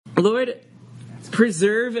Lord,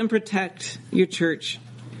 preserve and protect your church.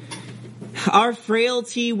 Our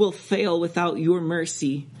frailty will fail without your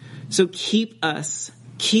mercy. So keep us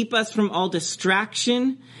from all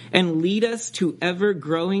distraction and lead us to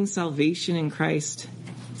ever-growing salvation in Christ.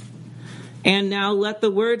 And now let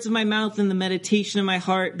the words of my mouth and the meditation of my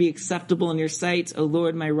heart be acceptable in your sight, O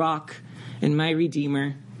Lord, my rock and my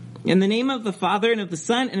redeemer. In the name of the Father, and of the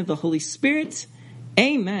Son, and of the Holy Spirit,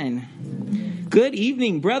 amen. Good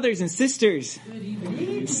evening, brothers and sisters. Good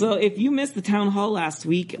evening. So if you missed the town hall last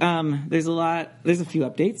week, there's a few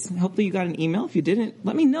updates. Hopefully you got an email. If you didn't,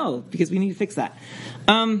 let me know, because we need to fix that.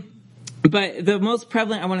 But the most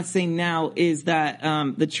prevalent I want to say now is that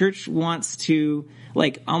the church wants to,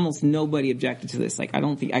 almost nobody objected to this. I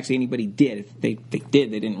don't think actually anybody did. If they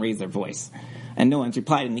did, they didn't raise their voice. And no one's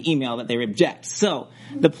replied in the email that they object. So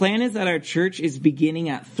the plan is that our church is beginning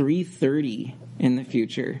at 3:30 in the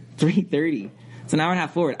future. 3:30. It's an hour and a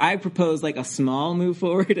half forward. I propose a small move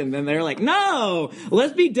forward, and then they're like, no,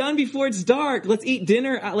 let's be done before it's dark. Let's eat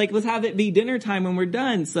dinner. Let's have it be dinner time when we're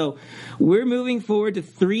done. So we're moving forward to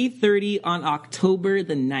 3:30 on October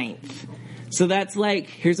the 9th. So that's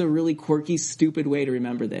here's a really quirky, stupid way to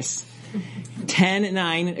remember this.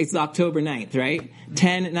 10-9, it's October 9th, right?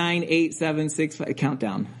 10, 9, 8, 7, 6, 5,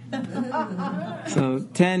 countdown. So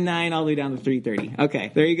 10, 9, all the way down to 3:30.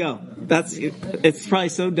 Okay, there you go. It's probably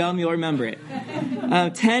so dumb you'll remember it.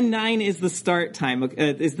 10, 9 is the start time.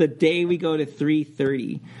 Is the day we go to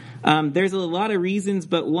 3:30. There's a lot of reasons,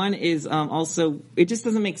 but one is also, it just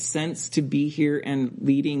doesn't make sense to be here and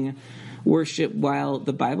leading worship while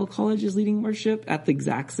the Bible college is leading worship at the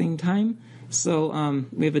exact same time. So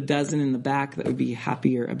we have a dozen in the back that would be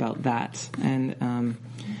happier about that. And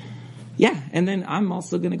and then I'm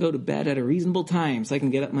also going to go to bed at a reasonable time so I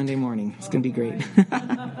can get up Monday morning. It's going to be great.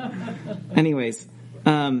 Anyways,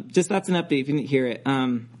 just that's an update if you didn't hear it.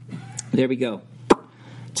 There we go.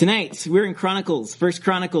 Tonight, we're in Chronicles, 1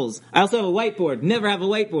 Chronicles. I also have a whiteboard. Never have a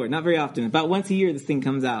whiteboard. Not very often. About once a year this thing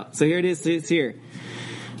comes out. So here it is. It's here.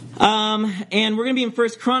 And we're going to be in 1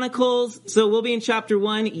 Chronicles, so we'll be in chapter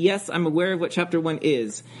 1. Yes, I'm aware of what chapter 1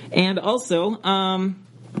 is. And also,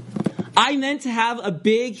 I meant to have a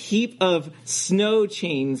big heap of snow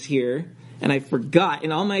chains here, and I forgot.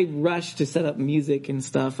 In all my rush to set up music and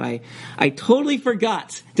stuff, I totally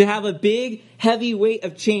forgot to have a big, heavy weight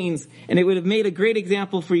of chains, and it would have made a great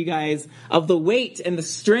example for you guys of the weight and the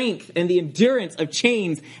strength and the endurance of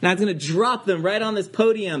chains, and I was going to drop them right on this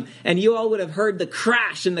podium, and you all would have heard the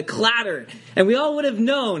crash and the clatter, and we all would have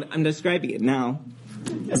known. I'm describing it now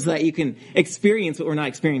so that you can experience what we're not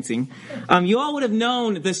experiencing. You all would have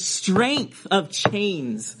known the strength of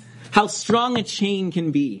chains, how strong a chain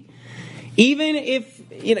can be. Even if,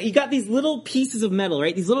 you got these little pieces of metal,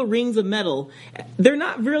 right? These little rings of metal, they're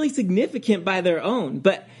not really significant by their own,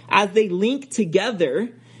 but as they link together,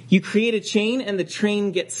 you create a chain and the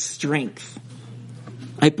chain gets strength.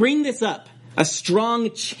 I bring this up, a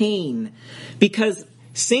strong chain, because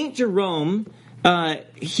St. Jerome,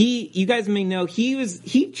 you guys may know,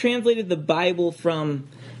 he translated the Bible from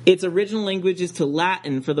its original languages to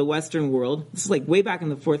Latin for the Western world. This is way back in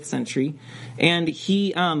the 4th century. And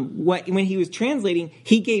he, when he was translating,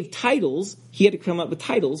 he gave titles. He had to come up with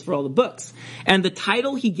titles for all the books. And the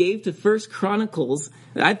title he gave to 1 Chronicles,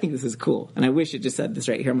 I think this is cool, and I wish it just said this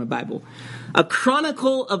right here in my Bible. A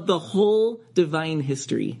chronicle of the whole divine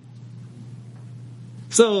history.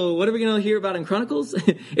 So what are we going to hear about in Chronicles?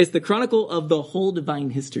 It's the chronicle of the whole divine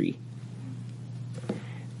history.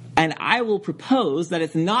 And I will propose that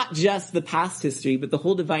it's not just the past history, but the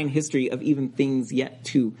whole divine history of even things yet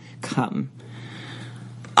to come.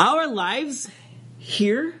 Our lives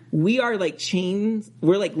here, we are like chains.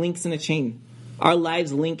 We're like links in a chain. Our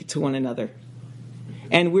lives link to one another.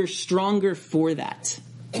 And we're stronger for that.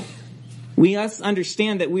 We must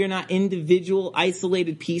understand that we are not individual,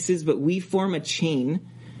 isolated pieces, but we form a chain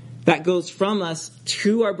that goes from us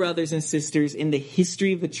to our brothers and sisters in the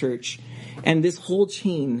history of the church. And this whole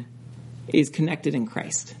chain is connected in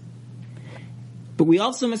Christ. But we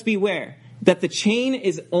also must be aware that the chain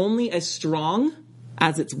is only as strong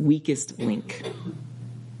as its weakest link.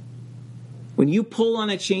 When you pull on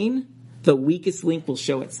a chain, the weakest link will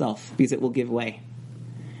show itself because it will give way.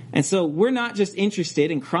 And so we're not just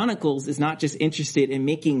interested, and Chronicles is not just interested in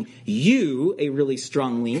making you a really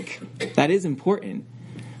strong link. That is important.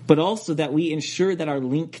 But also that we ensure that our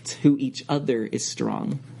link to each other is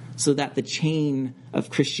strong, so that the chain of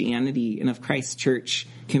Christianity and of Christ's church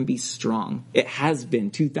can be strong. It has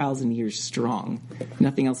been 2,000 years strong.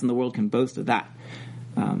 Nothing else in the world can boast of that.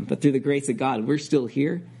 But through the grace of God, we're still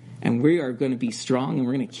here, and we are going to be strong, and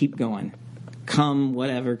we're going to keep going, come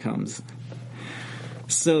whatever comes.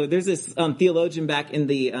 So there's this theologian back in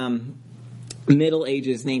the Middle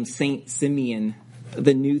Ages named Saint Simeon,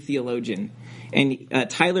 the new theologian. And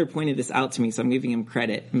Tyler pointed this out to me, so I'm giving him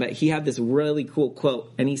credit. But he had this really cool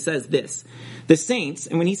quote, and he says this. The saints,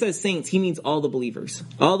 and when he says saints, he means all the believers,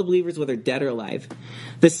 whether dead or alive.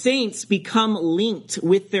 The saints become linked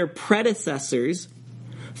with their predecessors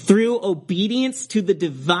through obedience to the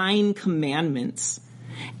divine commandments,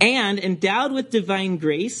 and endowed with divine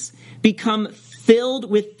grace, become filled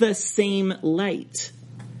with the same light.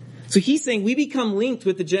 So he's saying we become linked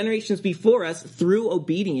with the generations before us through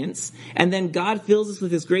obedience, and then God fills us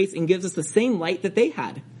with his grace and gives us the same light that they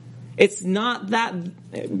had. It's not that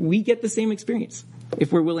we get the same experience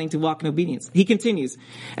if we're willing to walk in obedience. He continues,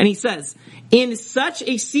 and he says, in such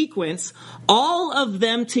a sequence, all of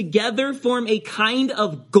them together form a kind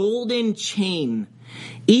of golden chain,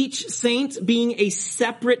 each saint being a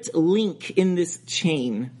separate link in this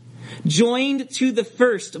chain, joined to the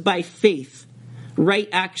first by faith, right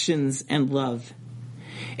actions, and love.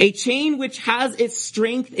 A chain which has its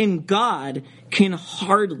strength in God can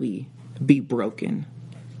hardly be broken.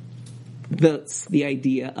 That's the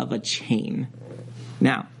idea of a chain.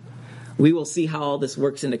 Now, we will see how all this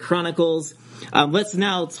works into Chronicles. Let's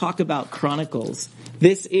now talk about Chronicles.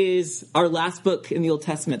 This is our last book in the Old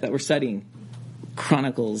Testament that we're studying,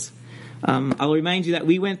 Chronicles. I'll remind you that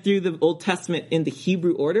we went through the Old Testament in the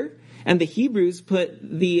Hebrew order, and the Hebrews put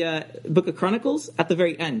the book of Chronicles at the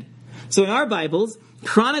very end. So in our Bibles,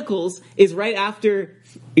 Chronicles is right after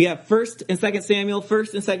you have 1st and 2nd Samuel,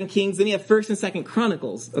 1st and 2nd Kings, then you have 1st and 2nd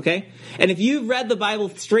Chronicles, okay? And if you've read the Bible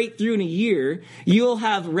straight through in a year, you'll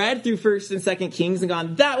have read through 1st and 2nd Kings and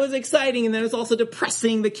gone, that was exciting, and then it's also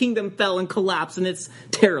depressing, the kingdom fell and collapsed, and it's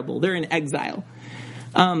terrible. They're in exile.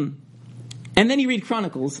 And then you read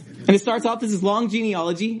Chronicles, and it starts off this long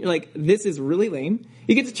genealogy. You're like, this is really lame.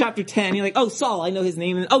 You get to chapter 10, you're like, oh, Saul, I know his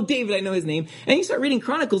name, and oh, David, I know his name. And you start reading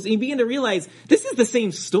Chronicles, and you begin to realize, this is the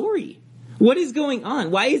same story. What is going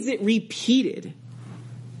on? Why is it repeated?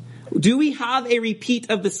 Do we have a repeat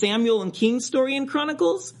of the Samuel and King story in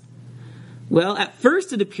Chronicles? Well, at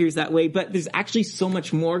first it appears that way, but there's actually so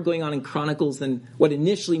much more going on in Chronicles than what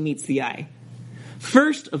initially meets the eye.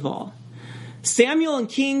 First of all, Samuel and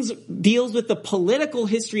Kings deals with the political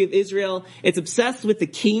history of Israel. It's obsessed with the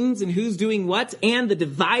kings and who's doing what, and the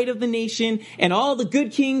divide of the nation, and all the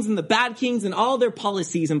good kings and the bad kings, and all their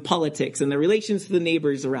policies and politics, and their relations to the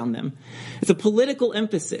neighbors around them. It's a political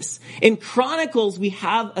emphasis. In Chronicles, we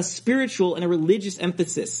have a spiritual and a religious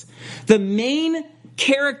emphasis. The main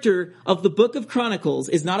character of the book of Chronicles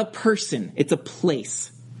is not a person, it's a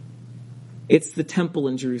place. It's the temple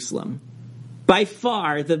in Jerusalem. By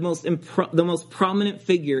far, the most prominent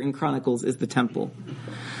figure in Chronicles is the temple.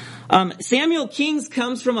 Samuel Kings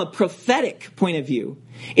comes from a prophetic point of view.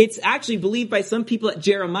 It's actually believed by some people that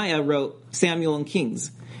Jeremiah wrote Samuel and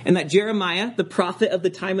Kings. And that Jeremiah, the prophet of the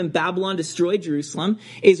time when Babylon destroyed Jerusalem,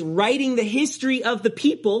 is writing the history of the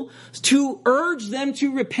people to urge them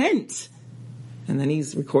to repent. And then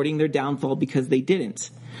he's recording their downfall because they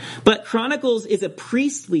didn't. But Chronicles is a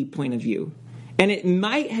priestly point of view. And it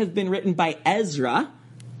might have been written by Ezra,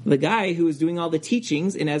 the guy who was doing all the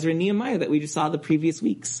teachings in Ezra and Nehemiah that we just saw the previous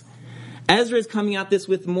weeks. Ezra is coming at this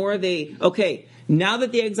with more of a, okay, now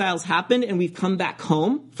that the exiles happened and we've come back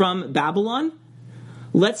home from Babylon,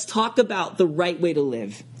 let's talk about the right way to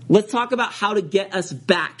live. Let's talk about how to get us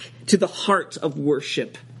back to the heart of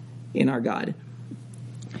worship in our God.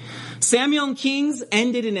 Samuel and Kings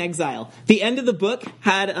ended in exile. The end of the book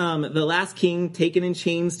had the last king taken in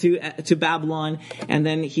chains to Babylon, and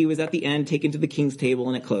then he was at the end taken to the king's table,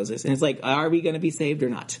 and it closes. And it's like, are we going to be saved or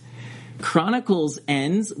not? Chronicles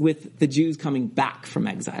ends with the Jews coming back from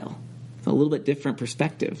exile. It's a little bit different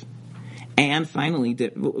perspective. And finally,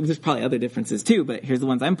 there's probably other differences too, but here's the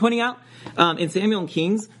ones I'm pointing out. In Samuel and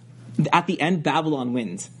Kings, at the end, Babylon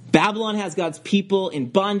wins. Babylon has God's people in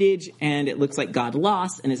bondage, and it looks like God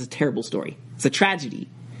lost, and it's a terrible story. It's a tragedy.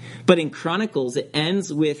 But in Chronicles, it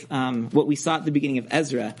ends with what we saw at the beginning of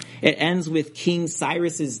Ezra. It ends with King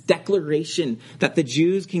Cyrus's declaration that the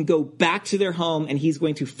Jews can go back to their home, and he's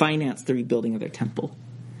going to finance the rebuilding of their temple.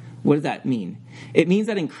 What does that mean? It means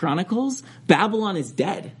that in Chronicles, Babylon is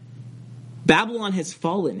dead. Babylon has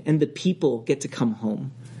fallen, and the people get to come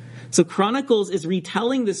home. So Chronicles is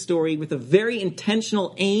retelling the story with a very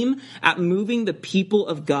intentional aim at moving the people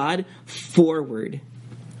of God forward.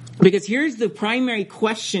 Because here's the primary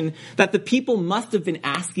question that the people must have been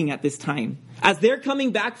asking at this time. As they're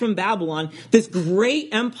coming back from Babylon, this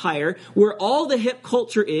great empire where all the hip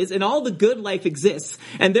culture is and all the good life exists.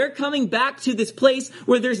 And they're coming back to this place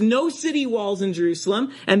where there's no city walls in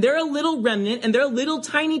Jerusalem. And they're a little remnant and they're little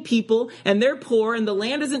tiny people and they're poor and the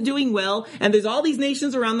land isn't doing well. And there's all these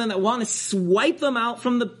nations around them that want to swipe them out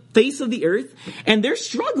from the face of the earth. And they're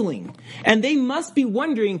struggling. And they must be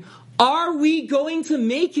wondering, are we going to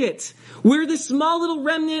make it? We're the small little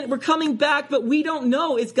remnant. We're coming back, but we don't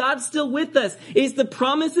know. Is God still with us? Is the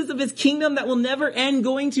promises of his kingdom that will never end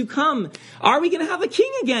going to come? Are we going to have a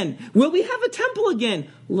king again? Will we have a temple again?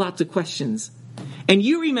 Lots of questions. And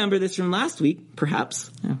you remember this from last week, perhaps.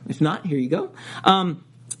 If not, here you go.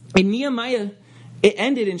 In Nehemiah, it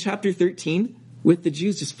ended in chapter 13 with the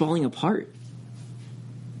Jews just falling apart.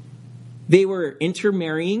 They were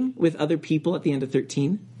intermarrying with other people at the end of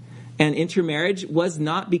 13. And intermarriage was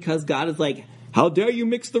not because God is like, how dare you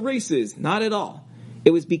mix the races? Not at all. It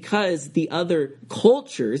was because the other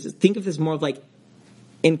cultures, think of this more of like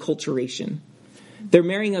enculturation. They're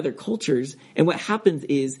marrying other cultures, and what happens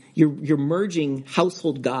is you're merging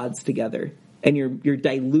household gods together, and you're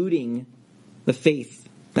diluting the faith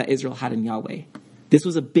that Israel had in Yahweh. This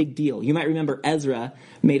was a big deal. You might remember Ezra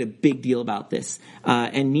made a big deal about this.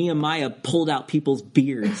 And Nehemiah pulled out people's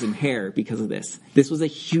beards and hair because of this. This was a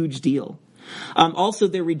huge deal. Also,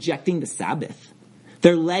 they're rejecting the Sabbath.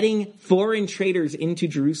 They're letting foreign traders into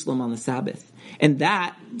Jerusalem on the Sabbath. And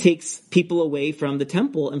that takes people away from the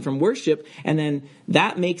temple and from worship. And then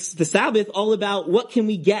that makes the Sabbath all about what can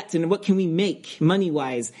we get and what can we make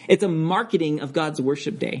money-wise. It's a marketing of God's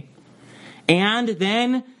worship day. And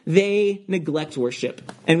then they neglect worship.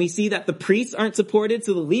 And we see that the priests aren't supported,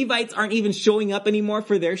 so the Levites aren't even showing up anymore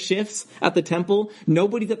for their shifts at the temple.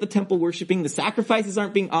 Nobody's at the temple worshiping. The sacrifices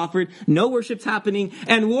aren't being offered. No worship's happening.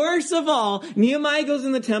 And worst of all, Nehemiah goes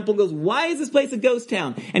in the temple and goes, why is this place a ghost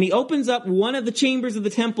town? And he opens up one of the chambers of the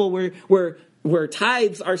temple where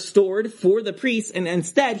tithes are stored for the priests, and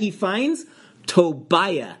instead he finds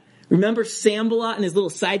Tobiah. Remember Sambalot and his little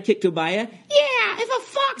sidekick Tobiah? Yeah, if a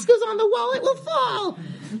fox goes on the wall, it will fall.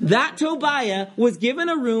 That Tobiah was given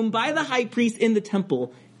a room by the high priest in the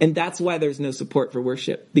temple, and that's why there's no support for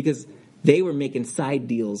worship, because they were making side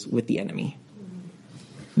deals with the enemy.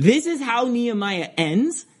 This is how Nehemiah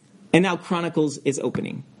ends, and now Chronicles is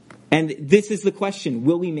opening. And this is the question,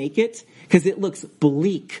 will we make it? Because it looks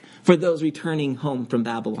bleak for those returning home from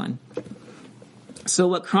Babylon. So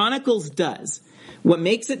what Chronicles does, what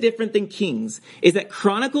makes it different than Kings, is that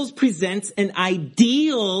Chronicles presents an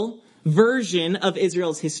ideal version of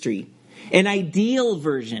Israel's history. An ideal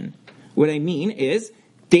version. What I mean is,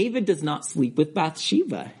 David does not sleep with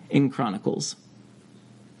Bathsheba in Chronicles.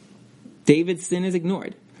 David's sin is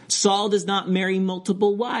ignored. Saul does not marry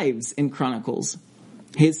multiple wives in Chronicles.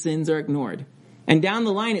 His sins are ignored. And down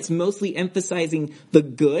the line, it's mostly emphasizing the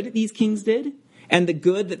good these kings did, and the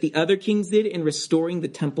good that the other kings did in restoring the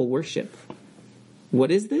temple worship. What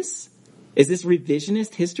is this? Is this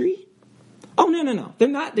revisionist history? Oh, no. They're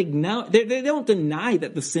not. They don't deny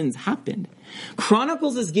that the sins happened.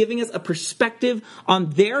 Chronicles is giving us a perspective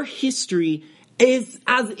on their history as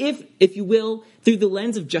if you will, through the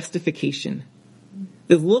lens of justification.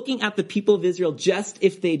 They're looking at the people of Israel just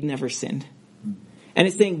if they'd never sinned. And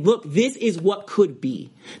it's saying, look, this is what could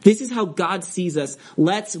be. This is how God sees us.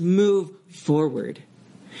 Let's move forward.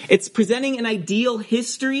 It's presenting an ideal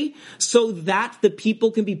history so that the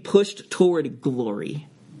people can be pushed toward glory.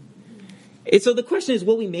 And so the question is,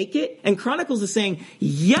 will we make it? And Chronicles is saying,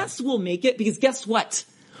 yes, we'll make it, because guess what?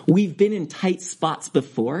 We've been in tight spots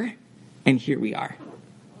before, and here we are.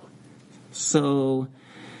 So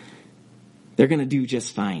they're going to do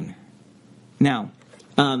just fine. Now,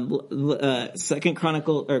 Chronicles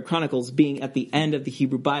being at the end of the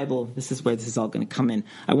Hebrew Bible, this is where this is all going to come in.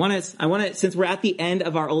 I want to, since we're at the end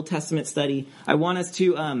of our Old Testament study, I want us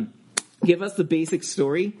to give us the basic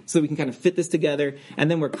story so we can kind of fit this together,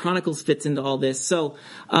 and then where Chronicles fits into all this. So,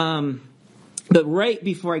 but right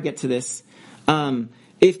before I get to this,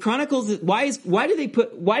 if Chronicles, why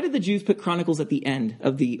did the Jews put Chronicles at the end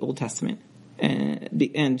of the Old Testament,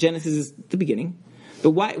 and Genesis is the beginning?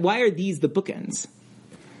 But why are these the bookends?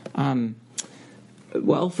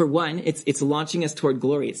 Well, for one, it's launching us toward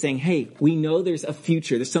glory. It's saying, hey, we know there's a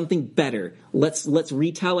future. There's something better. Let's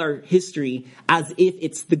retell our history as if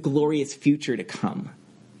it's the glorious future to come.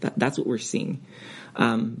 That's what we're seeing.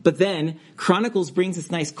 But then Chronicles brings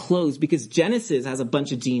this nice close because Genesis has a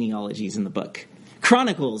bunch of genealogies in the book.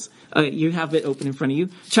 Chronicles, you have it open in front of you.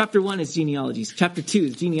 Chapter 1 is genealogies. Chapter 2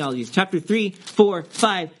 is genealogies. Chapter 3, 4,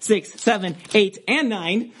 5, 6, 7, 8, and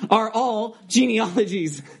 9 are all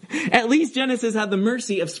genealogies. At least Genesis had the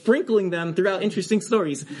mercy of sprinkling them throughout interesting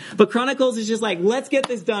stories. But Chronicles is just like, let's get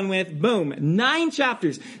this done with. Boom. 9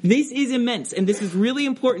 chapters. This is immense, and this is really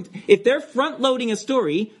important. If they're front-loading a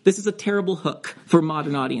story, this is a terrible hook for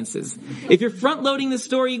modern audiences. If you're front-loading the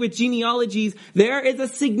story with genealogies, there is a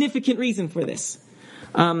significant reason for this.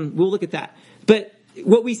 We'll look at that. But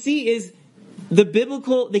what we see is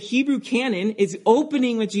the Hebrew canon is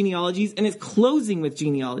opening with genealogies and is closing with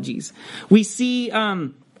genealogies. We see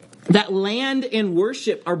that land and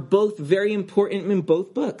worship are both very important in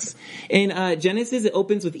both books. In Genesis, it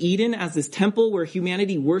opens with Eden as this temple where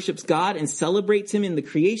humanity worships God and celebrates him in the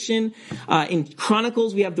creation. In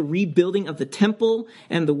Chronicles, we have the rebuilding of the temple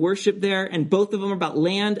and the worship there, and both of them are about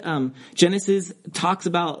land. Genesis talks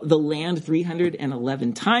about the land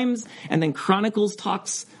 311 times, and then Chronicles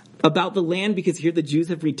talks about the land because here the Jews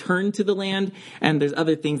have returned to the land, and there's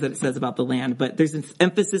other things that it says about the land, but there's an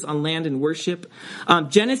emphasis on land and worship.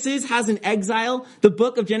 Genesis has an exile. The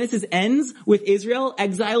book of Genesis ends with Israel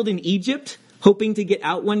exiled in Egypt, hoping to get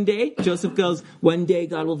out one day. Joseph goes, one day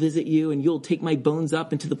God will visit you and you'll take my bones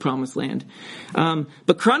up into the promised land.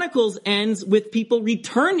 But Chronicles ends with people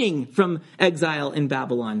returning from exile in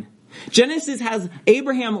Babylon. Genesis has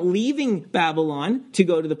Abraham leaving Babylon to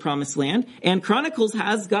go to the promised land, and Chronicles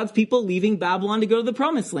has God's people leaving Babylon to go to the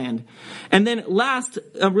promised land. And then last,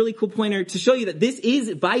 a really cool pointer to show you that this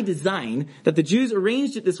is by design, that the Jews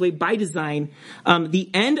arranged it this way by design. The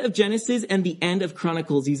end of Genesis and the end of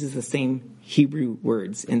Chronicles uses the same Hebrew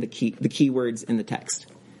words in the key words in the text.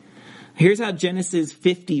 Here's how Genesis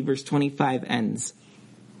 50 verse 25 ends.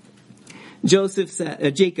 Joseph says,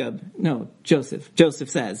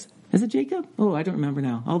 is it Jacob? Oh, I don't remember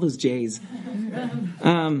now. All those J's.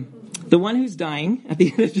 The one who's dying at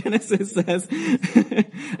the end of Genesis says,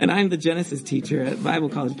 and I'm the Genesis teacher at Bible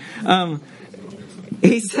college.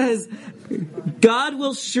 He says, God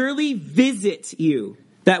will surely visit you.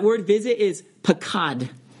 That word visit is pakad.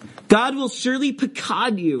 God will surely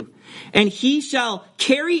pakad you. And he shall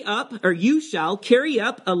carry up, or you shall carry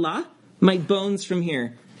up, Allah, my bones from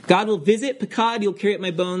here. God will visit pakad, you'll carry up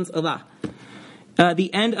my bones, Allah.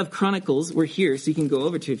 The end of Chronicles, we're here, so you can go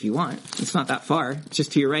over to if you want. It's not that far. It's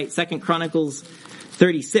just to your right. 2 Chronicles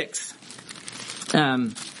 36.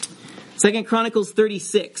 2 Chronicles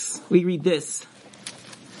 36. We read this.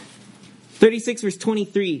 36 verse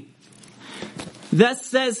 23. Thus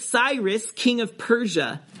says Cyrus, king of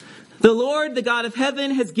Persia, the Lord, the God of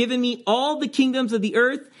heaven, has given me all the kingdoms of the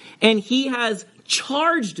earth, and he has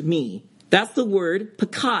charged me. That's the word,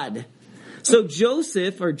 pakad. So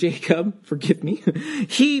Joseph, or Jacob, forgive me,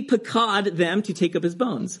 he pakad them to take up his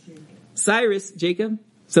bones. Cyrus, Jacob,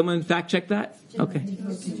 someone fact check that? Okay.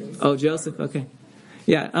 Oh, Joseph, okay.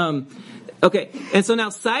 Yeah, okay. And so now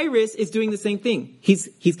Cyrus is doing the same thing. He's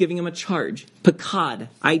giving him a charge. Pakad.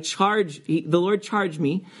 The Lord charged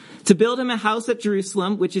me to build him a house at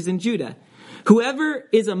Jerusalem, which is in Judah. Whoever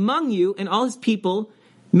is among you and all his people,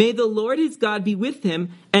 may the Lord his God be with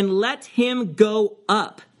him and let him go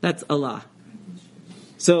up. That's Allah.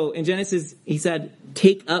 So in Genesis, he said,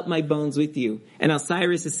 take up my bones with you. And now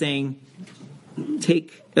Cyrus is saying,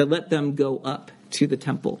 let them go up to the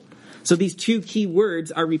temple. So these two key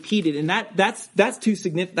words are repeated, and that's too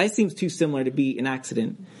significant. That seems too similar to be an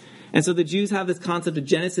accident. And so the Jews have this concept of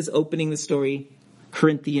Genesis opening the story,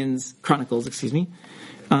 Chronicles,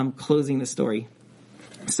 closing the story.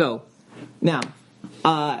 So now,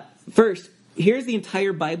 first, here's the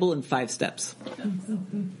entire Bible in 5 steps.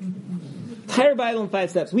 Entire Bible in 5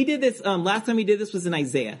 steps. We did this, last time we did this was in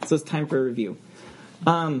Isaiah, so it's time for a review.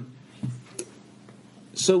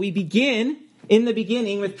 So we begin in the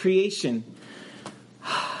beginning with creation.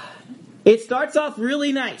 It starts off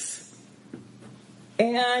really nice.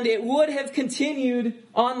 And it would have continued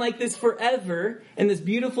on like this forever in this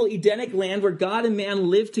beautiful Edenic land where God and man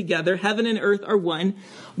live together. Heaven and earth are one.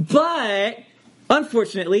 But,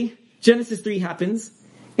 unfortunately, Genesis 3 happens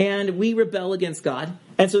and we rebel against God.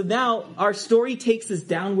 And so now our story takes this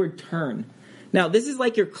downward turn. Now, this is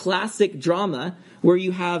like your classic drama where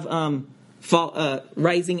you have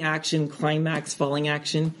rising action, climax, falling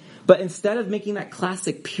action. But instead of making that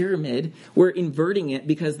classic pyramid, we're inverting it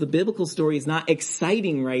because the biblical story is not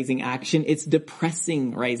exciting rising action, it's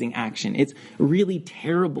depressing rising action. It's really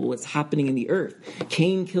terrible what's happening in the earth.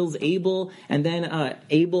 Cain kills Abel, and then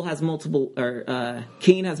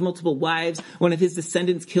Cain has multiple wives. One of his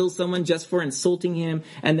descendants kills someone just for insulting him,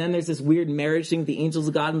 and then there's this weird marriage thing with the angels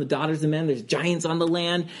of God and the daughters of men. There's giants on the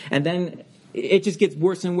land, and then it just gets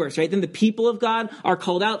worse and worse, right? Then the people of God are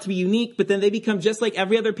called out to be unique, but then they become just like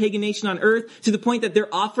every other pagan nation on earth, to the point that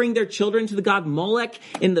they're offering their children to the god Molech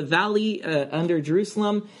in the valley under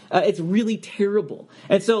Jerusalem. It's really terrible.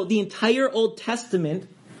 And so the entire Old Testament,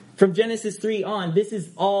 from Genesis 3 on, this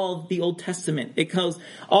is all the Old Testament. It goes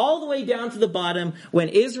all the way down to the bottom when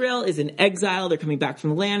Israel is in exile. They're coming back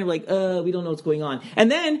from the land. We're like, we don't know what's going on.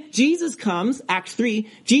 And then Jesus comes, Acts 3,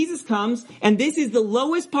 Jesus comes, and this is the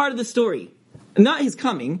lowest part of the story. Not his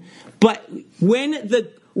coming, but when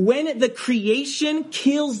the creation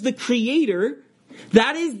kills the creator,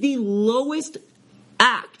 that is the lowest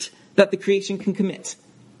act that the creation can commit.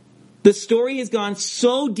 The story has gone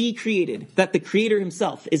so decreated that the creator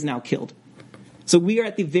himself is now killed. So we are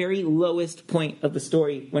at the very lowest point of the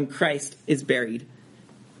story when Christ is buried.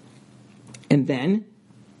 And then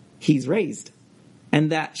he's raised.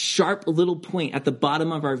 And that sharp little point at the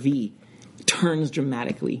bottom of our V turns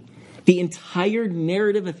dramatically. The entire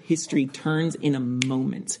narrative of history turns in a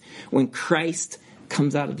moment when Christ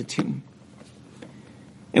comes out of the tomb.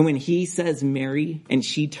 And when he says Mary and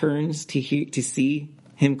she turns to see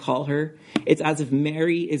him call her, it's as if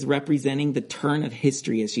Mary is representing the turn of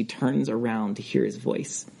history as she turns around to hear his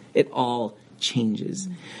voice. It all changes.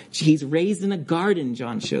 He's raised in a garden,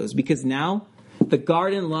 John shows, because now the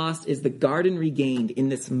garden lost is the garden regained in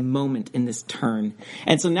this moment, in this turn.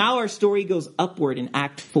 And so now our story goes upward in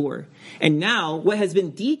Act 4. And now what has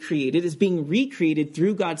been decreated is being recreated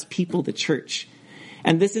through God's people, the church.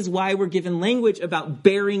 And this is why we're given language about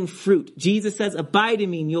bearing fruit. Jesus says, abide in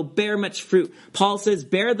me and you'll bear much fruit. Paul says,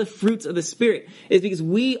 bear the fruits of the Spirit. It's because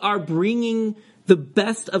we are bringing the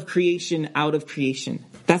best of creation out of creation.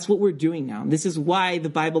 That's what we're doing now. This is why the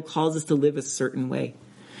Bible calls us to live a certain way.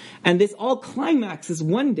 And this all climaxes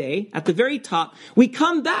one day at the very top. We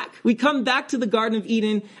come back. We come back to the Garden of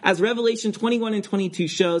Eden, as Revelation 21 and 22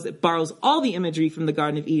 shows. It borrows all the imagery from the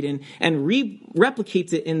Garden of Eden and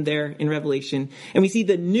replicates it in there in Revelation. And we see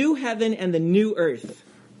the new heaven and the new earth.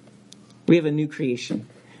 We have a new creation.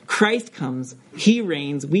 Christ comes. He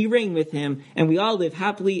reigns. We reign with him. And we all live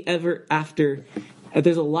happily ever after.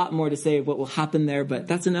 There's a lot more to say of what will happen there, but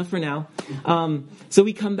that's enough for now. So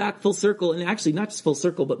we come back full circle, and actually not just full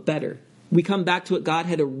circle, but better. We come back to what God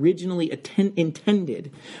had originally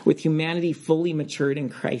intended, with humanity fully matured in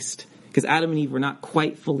Christ. Because Adam and Eve were not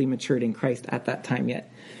quite fully matured in Christ at that time yet.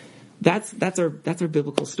 That's our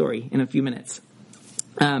biblical story in a few minutes.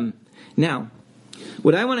 Now,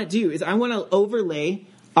 what I want to do is I want to overlay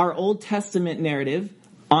our Old Testament narrative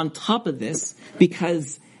on top of this,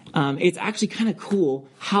 because it's actually kind of cool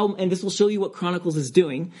how, and this will show you what Chronicles is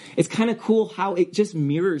doing. It's kind of cool how it just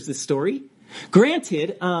mirrors the story.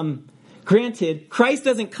 Granted, Christ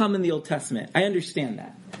doesn't come in the Old Testament. I understand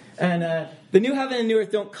that. And the new heaven and new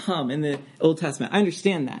earth don't come in the Old Testament. I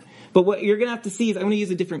understand that. But what you're going to have to see is I'm going to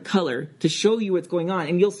use a different color to show you what's going on.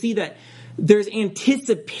 And you'll see that there's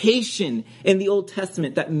anticipation in the Old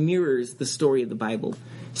Testament that mirrors the story of the Bible.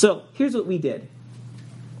 So here's what we did.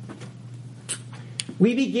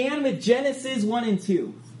 We began with Genesis 1 and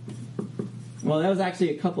 2. Well, that was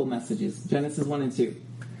actually a couple messages. Genesis 1 and 2.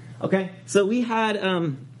 Okay, so we had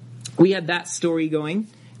that story going,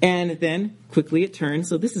 and then quickly it turned.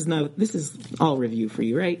 So this is all review for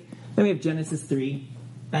you, right? Then we have Genesis 3,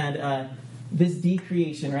 and this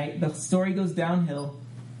decreation, right? The story goes downhill,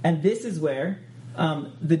 and this is where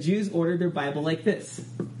the Jews ordered their Bible like this.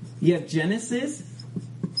 You have Genesis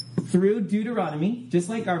through Deuteronomy, just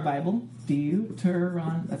like our Bible.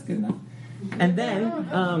 Deuteronomy, that's good enough. And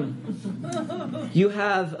then you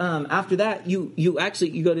have after that you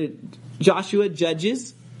go to Joshua,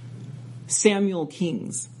 Judges, Samuel,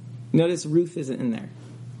 Kings. Notice Ruth isn't in there.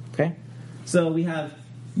 Okay, so we have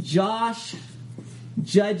Josh,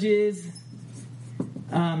 Judges,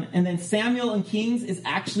 and then Samuel and Kings is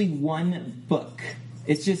actually one book.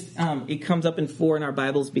 It's just, it comes up in 4 in our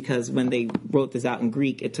Bibles because when they wrote this out in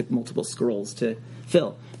Greek, it took multiple scrolls to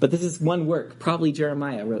fill. But this is one work. Probably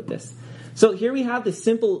Jeremiah wrote this. So here we have the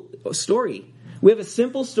simple story. We have a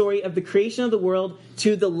simple story of the creation of the world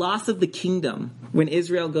to the loss of the kingdom when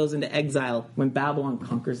Israel goes into exile, when Babylon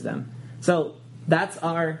conquers them. So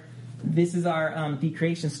this is our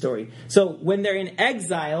decreation story. So when they're in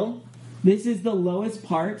exile, this is the lowest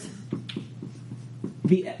part.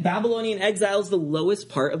 The Babylonian exile is the lowest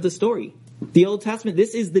part of the story. The Old Testament,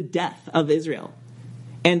 this is the death of Israel.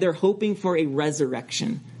 And they're hoping for a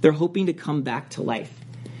resurrection. They're hoping to come back to life.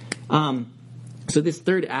 So this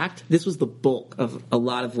third act, this was the bulk of a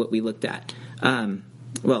lot of what we looked at. A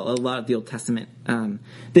lot of the Old Testament.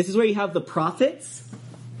 This is where you have the prophets.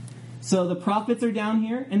 So the prophets are down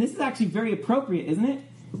here. And this is actually very appropriate, isn't it?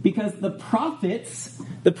 Because the prophets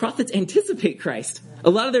The prophets anticipate Christ. A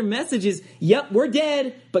lot of their message is, yep, we're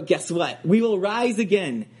dead, but guess what? We will rise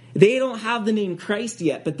again. They don't have the name Christ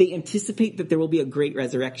yet, but they anticipate that there will be a great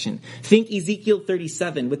resurrection. Think Ezekiel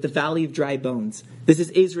 37 with the valley of dry bones. This is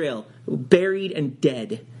Israel, buried and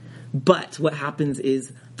dead. But what happens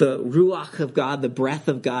is the ruach of God, the breath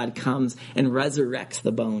of God, comes and resurrects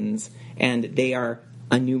the bones, and they are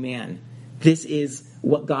a new man. This is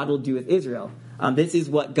what God will do with Israel. This is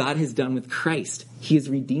what God has done with Christ. He has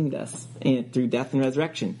redeemed us through death and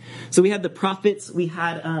resurrection. So we had the prophets. We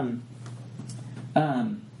had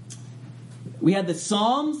the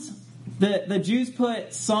Psalms. The Jews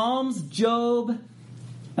put Psalms, Job,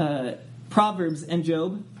 Proverbs, and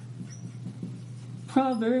Job.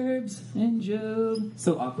 Proverbs and Job.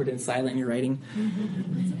 So awkward and silent in your writing.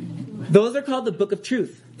 Those are called the Book of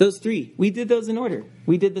Truth. Those three. We did those in order.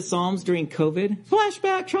 We did the Psalms during COVID.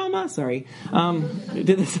 Flashback trauma. Sorry. We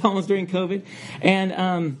did the Psalms during COVID.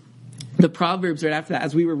 And the Proverbs right after that,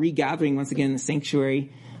 as we were regathering once again in the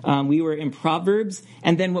sanctuary, we were in Proverbs.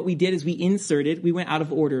 And then what we did is we went out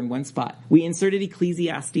of order in one spot. We inserted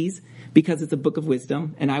Ecclesiastes because it's a book of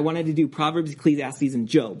wisdom. And I wanted to do Proverbs, Ecclesiastes, and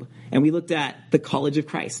Job. And we looked at the College of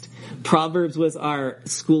Christ. Proverbs was our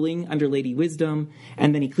schooling under Lady Wisdom.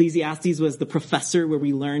 And then Ecclesiastes was the professor where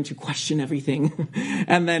we learned to question everything.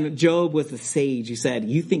 And then Job was the sage who said,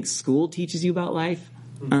 you think school teaches you about life?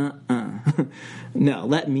 No,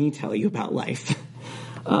 let me tell you about life.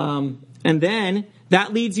 And then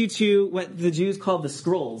that leads you to what the Jews call the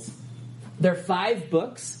scrolls. There are 5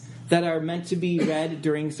 books that are meant to be read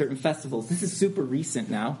during certain festivals. This is super recent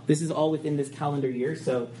now. This is all within this calendar year,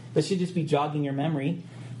 so this should just be jogging your memory.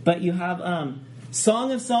 But you have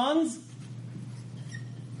Song of Songs.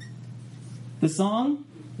 The song,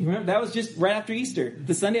 you remember, that was just right after Easter.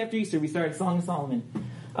 The Sunday after Easter, we started Song of Solomon.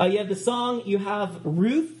 You have the song, you have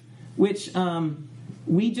Ruth, which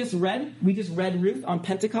we just read. We just read Ruth on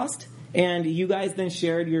Pentecost. And you guys then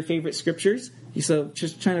shared your favorite scriptures. So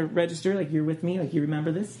just trying to register, like you're with me, like you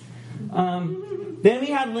remember this. Then we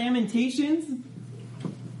had Lamentations.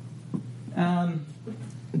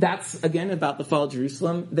 That's, again, about the fall of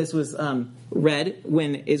Jerusalem. This was read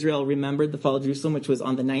when Israel remembered the fall of Jerusalem, which was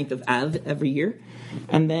on the 9th of Av every year.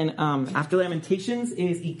 And then after Lamentations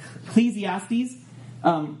is Ecclesiastes.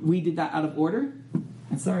 We did that out of order.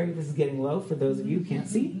 And sorry, this is getting low for those of you who can't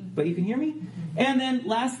see, but you can hear me. And then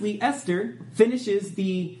lastly, Esther finishes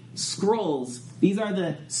the scrolls. These are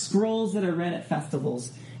the scrolls that are read at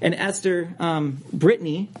festivals. And Esther,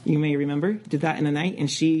 Brittany, you may remember, did that in a night,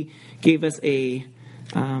 and she gave us a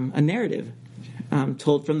narrative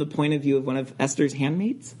told from the point of view of one of Esther's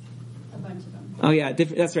handmaids. A bunch of them. Oh yeah,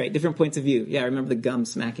 that's right, different points of view. Yeah, I remember the gum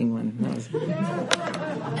smacking one.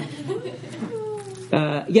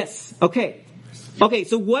 Yes, okay. Okay,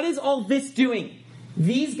 so what is all this doing?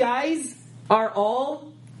 These guys are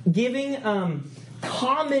all giving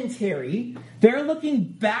commentary. They're looking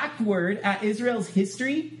backward at Israel's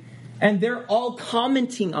history, and they're all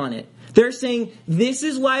commenting on it. They're saying, this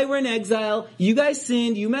is why we're in exile. You guys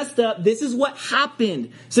sinned. You messed up. This is what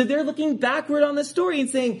happened. So they're looking backward on the story and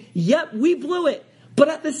saying, yep, we blew it. But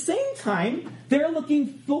at the same time, they're looking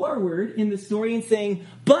forward in the story and saying,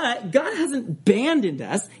 but God hasn't abandoned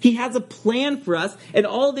us. He has a plan for us, and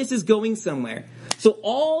all this is going somewhere. So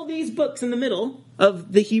all these books in the middle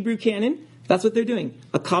of the Hebrew canon, that's what they're doing.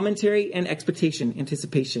 A commentary and expectation,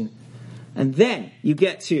 anticipation. And then you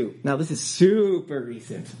get to, now this is super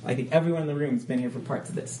recent. I think everyone in the room has been here for parts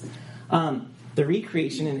of this. The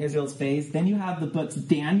recreation in Israel's phase. Then you have the books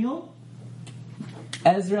Daniel,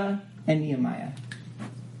 Ezra, and Nehemiah.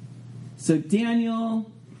 So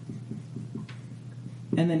Daniel,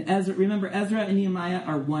 and then Ezra. Remember, Ezra and Nehemiah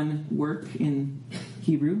are one work in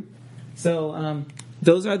Hebrew. So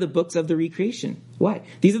those are the books of the recreation. Why?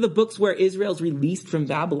 These are the books where Israel's released from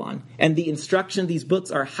Babylon. And the instruction of these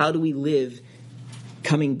books are how do we live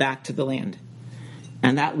coming back to the land.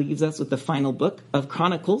 And that leaves us with the final book of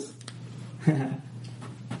Chronicles.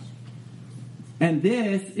 And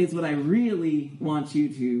this is what I really want you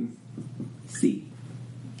to see.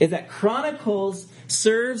 Is that Chronicles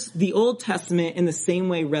serves the Old Testament in the same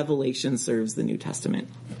way Revelation serves the New Testament.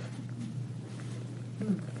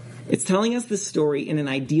 It's telling us the story in an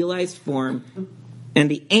idealized form, and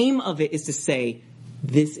the aim of it is to say,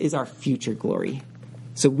 this is our future glory.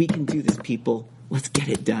 So we can do this, people. Let's get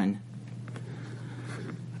it done.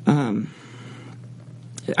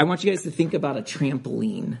 I want you guys to think about a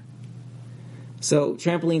trampoline. So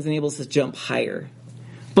trampolines enable us to jump higher.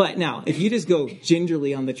 But now, if you just go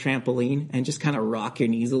gingerly on the trampoline and just kind of rock your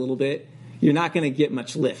knees a little bit, you're not going to get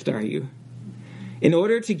much lift, are you? In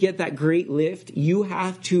order to get that great lift, you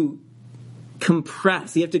have to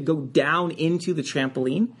compress. You have to go down into the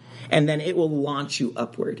trampoline, and then it will launch you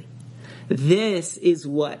upward. This is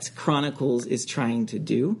what Chronicles is trying to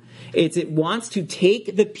do. It wants to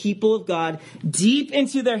take the people of God deep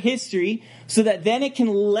into their history so that then it can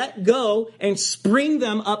let go and spring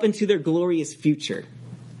them up into their glorious future.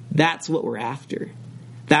 That's what we're after.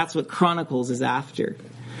 That's what Chronicles is after.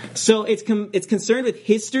 So it's concerned with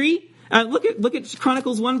history. Look at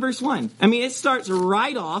Chronicles 1 verse 1. I mean, it starts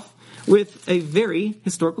right off with a very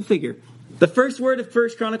historical figure. The first word of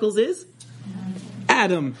First Chronicles is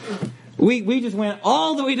Adam. We just went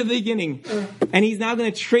all the way to the beginning, and he's now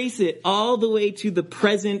going to trace it all the way to the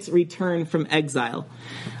present return from exile.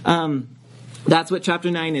 That's what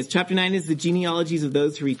chapter 9 is. Chapter 9 is the genealogies of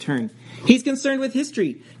those who return. He's concerned with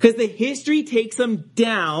history, because the history takes them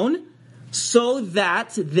down so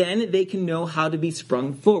that then they can know how to be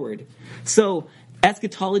sprung forward. So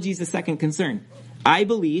eschatology is the second concern. I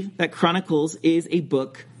believe that Chronicles is a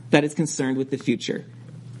book that is concerned with the future.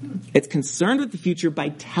 It's concerned with the future by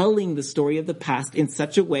telling the story of the past in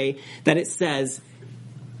such a way that it says,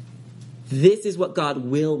 this is what God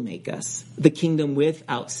will make us. The kingdom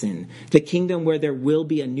without sin. The kingdom where there will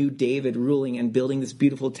be a new David ruling and building this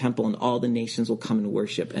beautiful temple, and all the nations will come and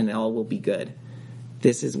worship, and all will be good.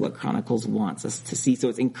 This is what Chronicles wants us to see. So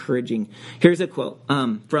it's encouraging. Here's a quote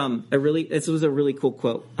this was a really cool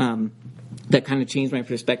quote that kind of changed my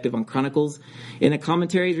perspective on Chronicles. In a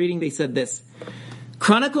commentary I was reading, they said this: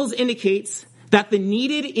 Chronicles indicates that the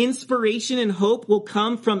needed inspiration and hope will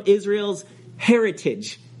come from Israel's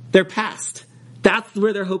heritage, their past. That's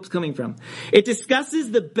where their hope's coming from. It discusses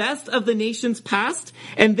the best of the nation's past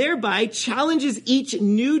and thereby challenges each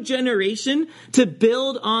new generation to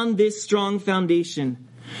build on this strong foundation.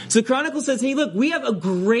 So Chronicles says, hey, look, we have a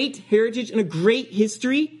great heritage and a great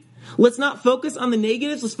history. Let's not focus on the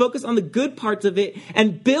negatives. Let's focus on the good parts of it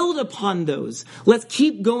and build upon those. Let's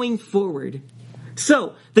keep going forward.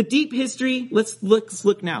 So, the deep history, let's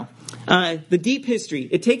look now. The deep history,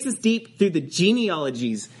 it takes us deep through the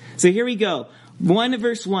genealogies. So here we go. 1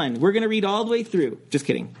 verse 1. We're going to read all the way through. Just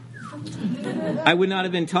kidding. I would not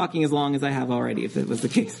have been talking as long as I have already if it was the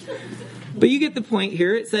case. But you get the point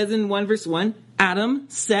here. It says in 1 verse 1, Adam,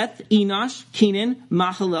 Seth, Enosh, Kenan,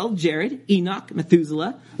 Mahalalel, Jared, Enoch,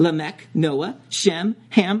 Methuselah, Lamech, Noah, Shem,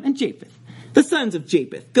 Ham, and Japheth. The sons of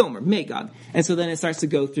Japheth, Gomer, Magog. And so then it starts to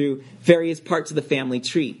go through various parts of the family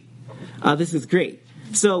tree. This is great.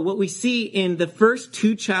 So what we see in the first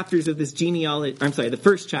two chapters of this genealogy, the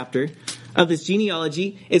first chapter of this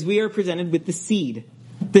genealogy is we are presented with the seed.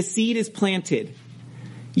 The seed is planted.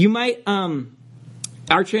 You might,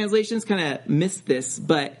 our translations kind of miss this,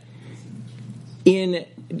 but in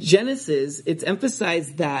Genesis, it's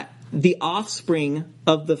emphasized that the offspring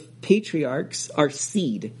of the patriarchs are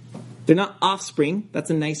seed. They're not offspring. That's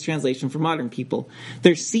a nice translation for modern people.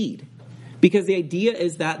 They're seed. Because the idea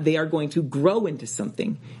is that they are going to grow into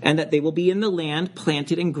something and that they will be in the land,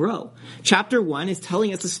 planted and grow. Chapter 1 is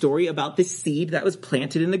telling us a story about this seed that was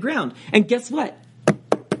planted in the ground. And guess what?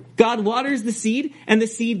 God waters the seed and the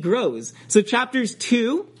seed grows. So chapters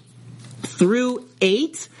 2 through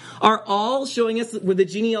 8 are all showing us with the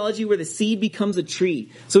genealogy where the seed becomes a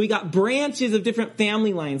tree. So we got branches of different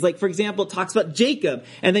family lines. Like, for example, it talks about Jacob.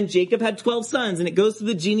 And then Jacob had 12 sons. And it goes through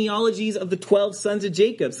the genealogies of the 12 sons of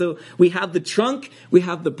Jacob. So we have the trunk. We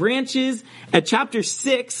have the branches. At chapter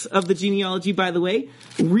 6 of the genealogy, by the way,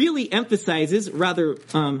 really emphasizes, rather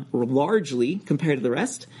largely compared to the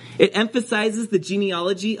rest, it emphasizes the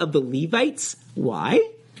genealogy of the Levites. Why?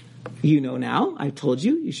 You know now, I've told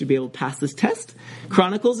you, you should be able to pass this test.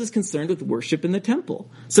 Chronicles is concerned with worship in the temple.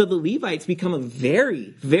 So the Levites become a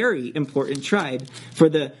very, very important tribe for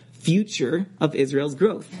the future of Israel's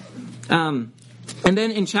growth. And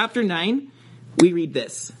then in chapter 9, we read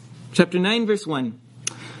this. Chapter 9, verse 1.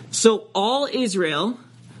 So all Israel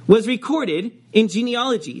was recorded in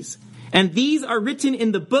genealogies, and these are written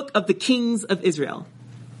in the book of the kings of Israel.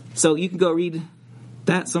 So you can go read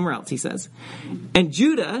that somewhere else, he says. And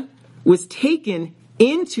Judah was taken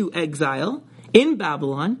into exile in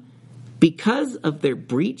Babylon because of their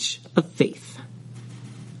breach of faith.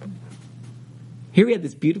 Here we have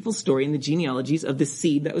this beautiful story in the genealogies of the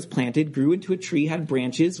seed that was planted, grew into a tree, had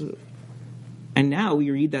branches, and now we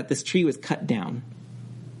read that this tree was cut down.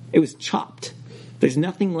 It was chopped. There's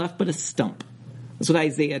nothing left but a stump. That's what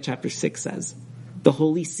Isaiah chapter 6 says. The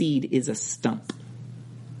holy seed is a stump.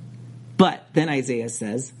 But then Isaiah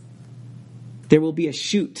says, there will be a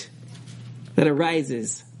shoot that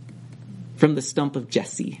arises from the stump of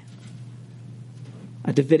Jesse.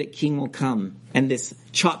 A Davidic king will come, and this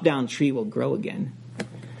chopped down tree will grow again.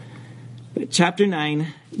 Chapter 9,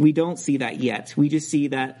 we don't see that yet. We just see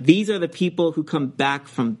that these are the people who come back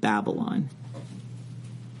from Babylon.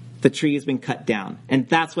 The tree has been cut down. And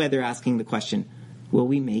that's why they're asking the question, will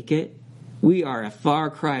we make it? We are a far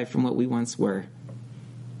cry from what we once were.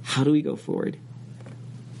 How do we go forward?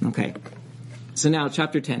 Okay. So now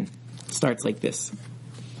chapter 10 starts like this.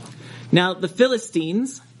 Now the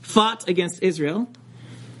Philistines fought against Israel,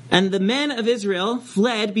 and the men of Israel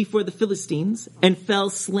fled before the Philistines and fell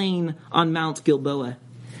slain on Mount Gilboa.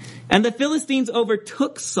 And the Philistines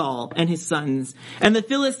overtook Saul and his sons, and the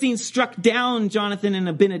Philistines struck down Jonathan and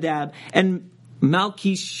Abinadab and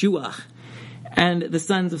Malchishua and the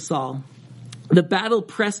sons of Saul. The battle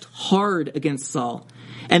pressed hard against Saul,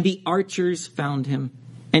 and the archers found him,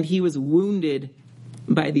 and he was wounded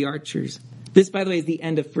by the archers. This, by the way, is the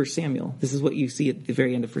end of 1 Samuel. This is what you see at the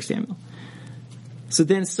very end of 1 Samuel. So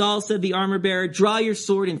then Saul said, the armor bearer, draw your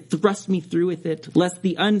sword and thrust me through with it, lest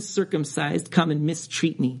the uncircumcised come and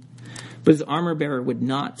mistreat me. But his armor bearer would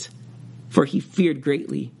not, for he feared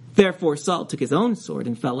greatly. Therefore Saul took his own sword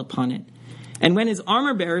and fell upon it. And when his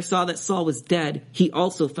armor bearer saw that Saul was dead, he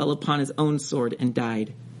also fell upon his own sword and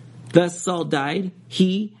died. Thus Saul died,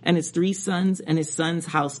 he and his 3 sons and his son's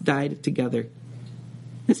house died together.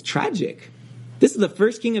 It's tragic. This is the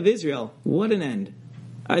first king of Israel. What an end.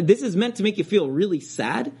 This is meant to make you feel really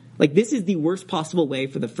sad. Like, this is the worst possible way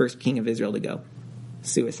for the first king of Israel to go.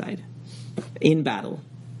 Suicide. In battle.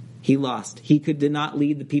 He lost. He did not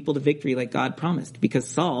lead the people to victory like God promised, because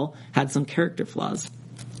Saul had some character flaws.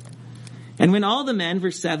 And when all the men,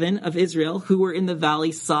 verse 7, of Israel who were in the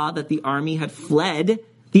valley saw that the army had fled,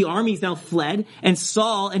 the armies now fled, and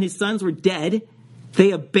Saul and his sons were dead,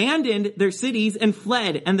 they abandoned their cities and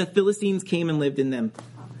fled, and the Philistines came and lived in them.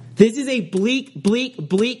 This is a bleak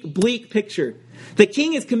picture. The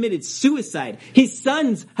king has committed suicide. His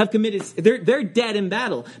sons have committed, they're dead in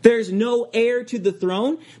battle. There's no heir to the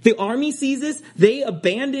throne. The army sees this. They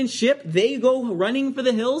abandon ship. They go running for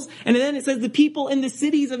the hills. And then it says the people in the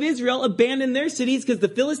cities of Israel abandon their cities because the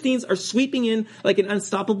Philistines are sweeping in like an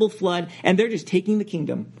unstoppable flood, and they're just taking the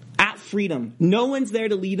kingdom at freedom. No one's there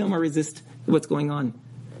to lead them or resist what's going on.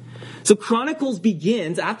 So Chronicles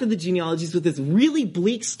begins after the genealogies with this really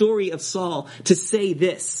bleak story of Saul to say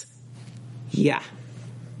this. Yeah,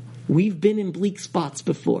 we've been in bleak spots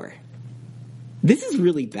before. This is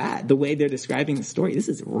really bad, the way they're describing the story. This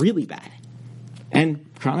is really bad. And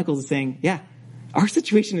Chronicles is saying, yeah, our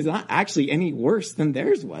situation is not actually any worse than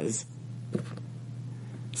theirs was.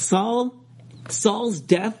 Saul's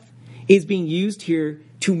death is being used here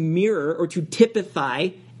to mirror or to typify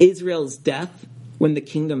Israel's death when the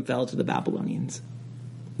kingdom fell to the Babylonians.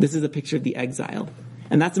 This is a picture of the exile.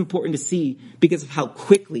 And that's important to see because of how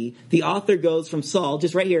quickly the author goes from Saul,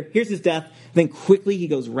 just right here, here's his death, then quickly he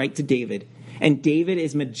goes right to David. And David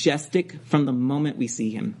is majestic from the moment we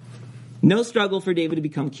see him. No struggle for David to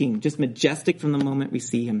become king, just majestic from the moment we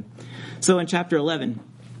see him. So in chapter 11,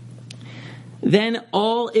 then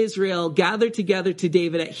all Israel gathered together to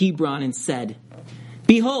David at Hebron and said,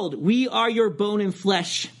 behold, we are your bone and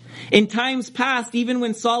flesh. In times past, even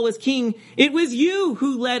when Saul was king, it was you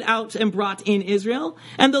who led out and brought in Israel.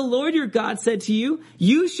 And the Lord your God said to you,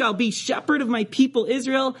 you shall be shepherd of my people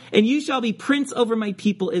Israel, and you shall be prince over my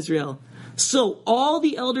people Israel. So all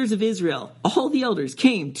the elders of Israel, all the elders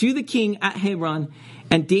came to the king at Hebron,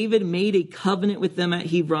 and David made a covenant with them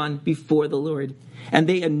at Hebron before the Lord. And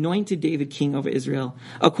they anointed David king over Israel,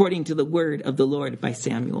 according to the word of the Lord by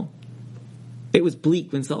Samuel. It was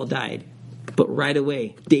bleak when Saul died. But right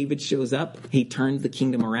away, David shows up. He turns the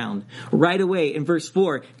kingdom around. Right away, in verse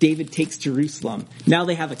 4, David takes Jerusalem. Now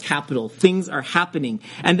they have a capital. Things are happening.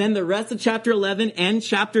 And then the rest of chapter 11 and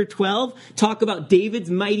chapter 12 talk about David's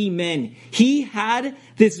mighty men. He had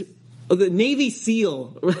the Navy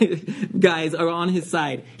SEAL guys are on his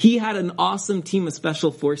side. He had an awesome team of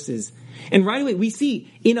special forces. And right away, we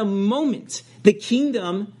see in a moment, the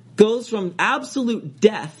kingdom goes from absolute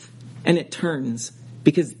death and it turns.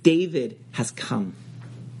 Because David has come.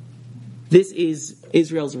 This is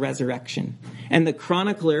Israel's resurrection. And the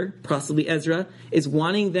chronicler, possibly Ezra, is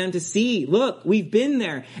wanting them to see, look, we've been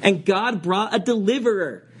there. And God brought a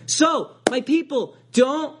deliverer. So, my people,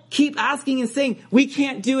 don't keep asking and saying, we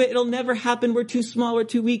can't do it. It'll never happen. We're too small. We're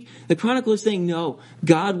too weak. The chronicler is saying, no,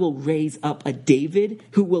 God will raise up a David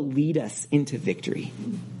who will lead us into victory.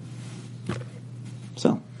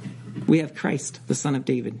 So, we have Christ, the son of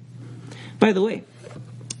David. By the way,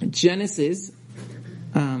 Chronicles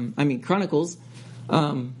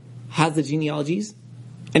has the genealogies,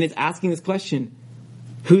 and it's asking this question,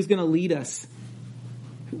 who's going to lead us?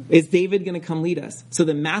 Is David going to come lead us? So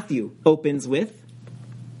then Matthew opens with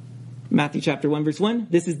Matthew chapter 1, verse 1,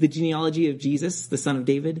 this is the genealogy of Jesus, the son of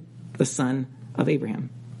David, the son of Abraham.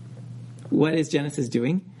 What is Genesis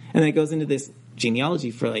doing? And then it goes into this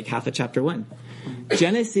genealogy for like half of chapter 1.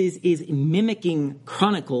 Genesis is mimicking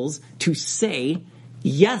Chronicles to say,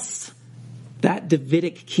 yes, that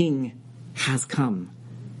Davidic king has come,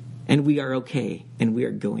 and we are okay, and we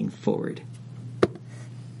are going forward.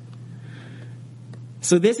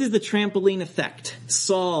 So this is the trampoline effect.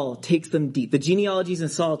 Saul takes them deep. The genealogies in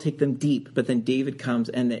Saul take them deep, but then David comes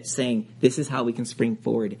and it's saying, this is how we can spring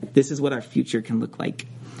forward. This is what our future can look like.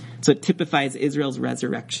 So it typifies Israel's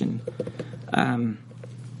resurrection.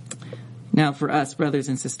 Now for us, brothers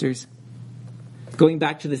and sisters, going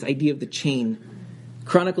back to this idea of the chain,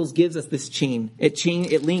 Chronicles gives us this chain.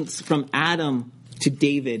 It links from Adam to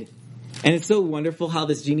David. And it's so wonderful how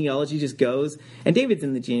this genealogy just goes. And David's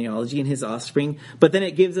in the genealogy and his offspring. But then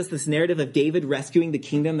it gives us this narrative of David rescuing the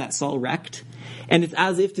kingdom that Saul wrecked. And it's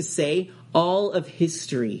as if to say all of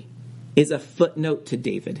history is a footnote to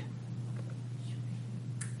David.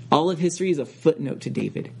 All of history is a footnote to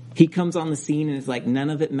David. He comes on the scene and is like,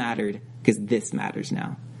 none of it mattered because this matters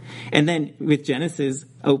now. And then with Genesis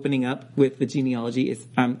opening up with the genealogy, it's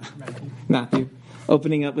Matthew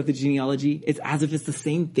opening up with the genealogy, it's as if it's the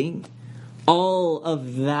same thing. All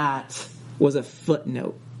of that was a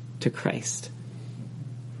footnote to Christ.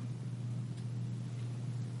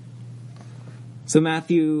 So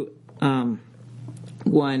Matthew 1.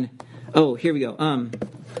 Oh, here we go.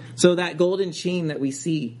 So that golden chain that we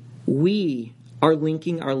see, we are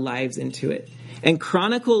linking our lives into it. And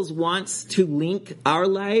Chronicles wants to link our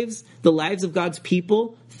lives, the lives of God's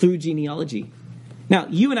people, through genealogy. Now,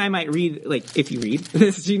 you and I might read, like, if you read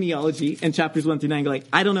this genealogy in chapters 1 through 9, go like,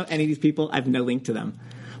 I don't know any of these people. I have no link to them.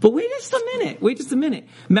 But wait just a minute.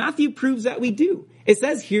 Matthew proves that we do. It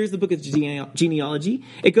says, here's the book of genealogy.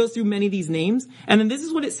 It goes through many of these names. And then this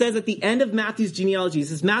is what it says at the end of Matthew's genealogy.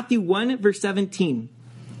 This is Matthew 1, verse 17.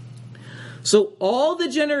 So all the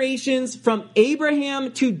generations from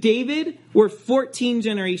Abraham to David were 14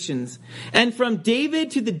 generations. And from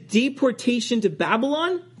David to the deportation to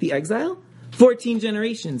Babylon, the exile, 14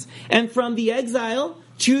 generations. And from the exile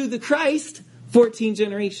to the Christ, 14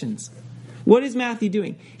 generations. What is Matthew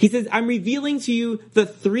doing? He says, I'm revealing to you the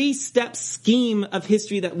 3-step scheme of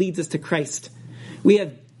history that leads us to Christ. We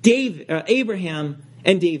have Abraham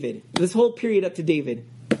and David. This whole period up to David.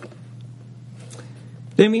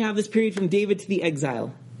 Then we have this period from David to the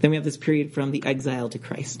exile. Then we have this period from the exile to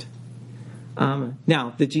Christ.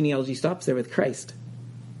 Now, the genealogy stops there with Christ.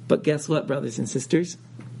 But guess what, brothers and sisters?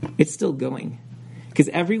 It's still going. Because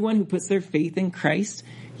everyone who puts their faith in Christ,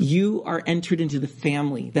 you are entered into the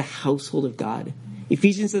family, the household of God.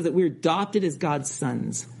 Ephesians says that we're adopted as God's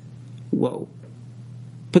sons. Whoa.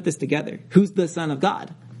 Put this together. Who's the son of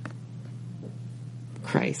God?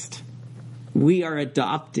 Christ. We are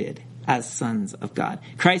adopted as sons of God.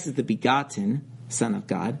 Christ is the begotten Son of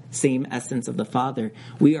God, same essence of the Father.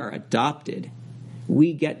 We are adopted.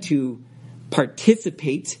 We get to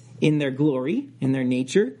participate in their glory, in their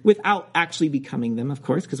nature, without actually becoming them, of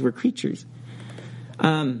course, because we're creatures.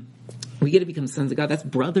 We get to become sons of God. That's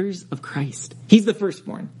brothers of Christ. He's the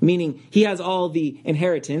firstborn, meaning he has all the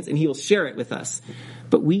inheritance and he will share it with us.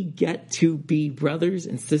 But we get to be brothers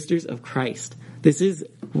and sisters of Christ. This is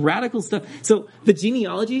radical stuff. So the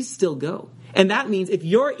genealogies still go. And that means if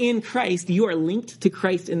you're in Christ, you are linked to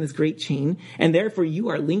Christ in this great chain. And therefore you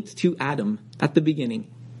are linked to Adam at the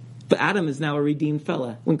beginning. But Adam is now a redeemed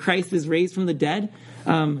fella. When Christ is raised from the dead,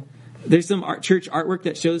 there's some church artwork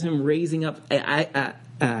that shows him raising up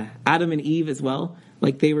Adam and Eve as well.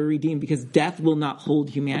 Like they were redeemed, because death will not hold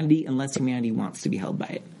humanity unless humanity wants to be held by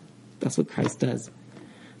it. That's what Christ does.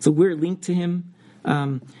 So we're linked to him.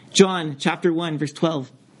 John chapter 1 verse 12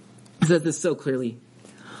 says this so clearly.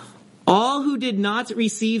 All who did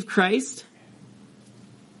receive Christ,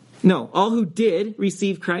 who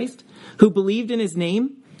believed in his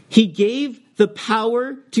name, he gave the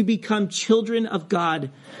power to become children of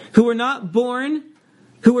God, who were born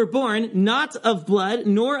not of blood,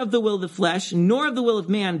 nor of the will of the flesh, nor of the will of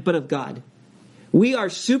man, but of God. We are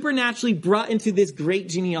supernaturally brought into this great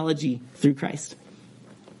genealogy through Christ.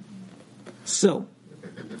 So,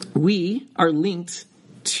 we are linked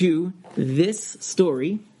to this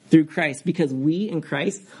story through Christ, because we in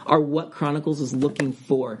Christ are what Chronicles was looking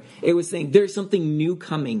for. It was saying there's something new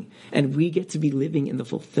coming, and we get to be living in the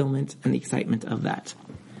fulfillment and the excitement of that.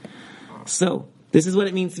 So, this is what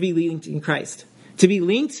it means to be linked in Christ. To be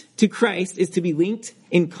linked to Christ is to be linked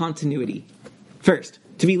in continuity. First,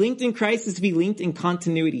 to be linked in Christ is to be linked in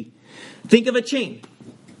continuity. Think of a chain.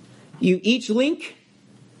 Each link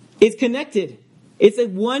is connected. It's a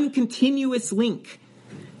one continuous link.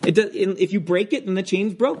 If you break it, then the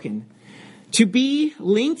chain's broken. To be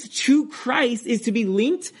linked to Christ is to be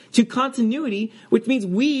linked to continuity, which means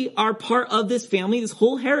we are part of this family, this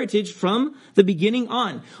whole heritage from the beginning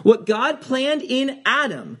on. What God planned in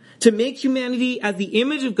Adam to make humanity as the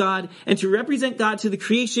image of God and to represent God to the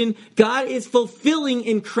creation, God is fulfilling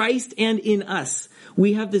in Christ and in us.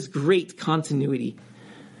 We have this great continuity.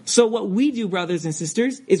 So what we do, brothers and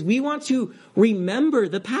sisters, is we want to remember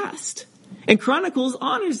the past. And Chronicles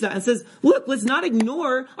honors that and says, look, let's not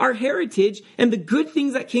ignore our heritage and the good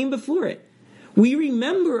things that came before it. We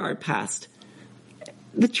remember our past.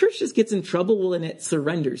 The church just gets in trouble when it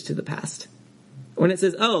surrenders to the past. When it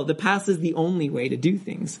says, oh, the past is the only way to do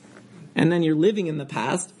things. And then you're living in the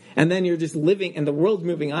past, and then you're just living, and the world's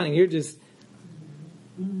moving on, and you're just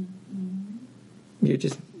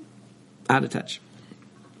out of touch.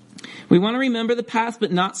 We want to remember the past,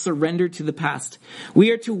 but not surrender to the past.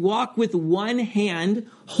 We are to walk with one hand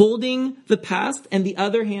holding the past and the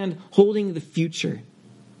other hand holding the future.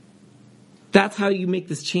 That's how you make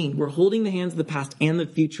this chain. We're holding the hands of the past and the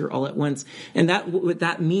future all at once. And what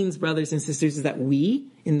that means, brothers and sisters, is that we,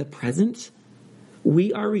 in the present,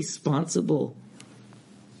 we are responsible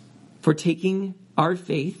for taking our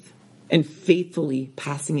faith and faithfully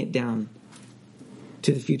passing it down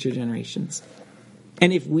to the future generations.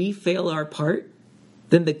 And if we fail our part,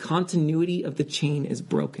 then the continuity of the chain is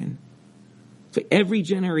broken. So every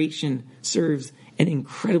generation serves an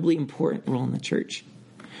incredibly important role in the church.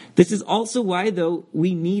 This is also why, though,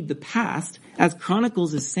 we need the past, as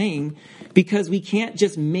Chronicles is saying, because we can't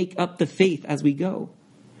just make up the faith as we go.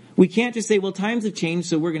 We can't just say, well, times have changed,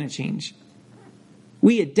 so we're going to change.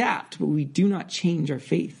 We adapt, but we do not change our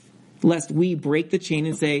faith, lest we break the chain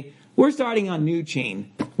and say, we're starting on new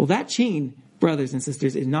chain. Well, that chain, brothers and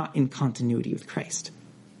sisters, is not in continuity with Christ.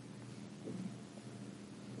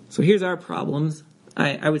 So here's our problems,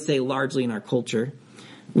 I would say largely in our culture.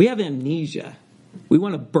 We have amnesia. We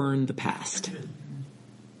want to burn the past.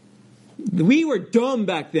 We were dumb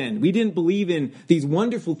back then. We didn't believe in these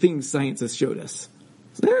wonderful things science has showed us.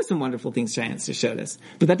 So there are some wonderful things science has showed us.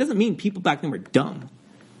 But that doesn't mean people back then were dumb.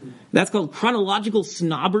 That's called chronological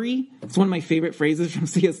snobbery. It's one of my favorite phrases from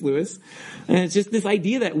C.S. Lewis. And it's just this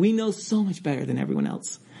idea that we know so much better than everyone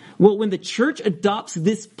else. Well, when the church adopts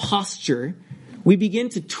this posture, we begin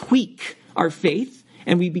to tweak our faith,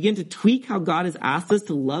 and we begin to tweak how God has asked us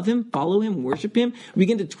to love him, follow him, worship him. We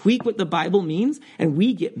begin to tweak what the Bible means, and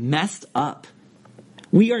we get messed up.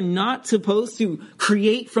 We are not supposed to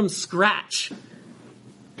create from scratch.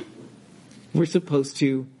 We're supposed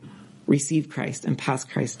to receive Christ and pass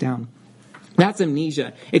Christ down. That's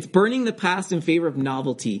amnesia. It's burning the past in favor of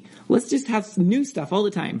novelty. Let's just have new stuff all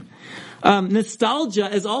the time.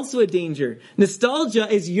 Nostalgia is also a danger.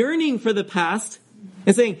 Nostalgia is yearning for the past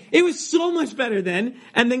and saying, it was so much better then,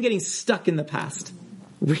 and then getting stuck in the past.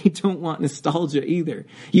 We don't want nostalgia either.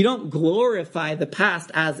 You don't glorify the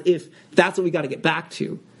past as if that's what we got to get back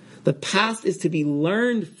to. The past is to be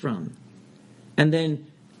learned from and then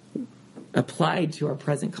applied to our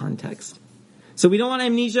present context. So we don't want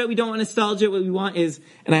amnesia. We don't want nostalgia. What we want is,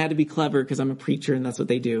 and I had to be clever because I'm a preacher and that's what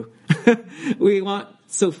they do. We want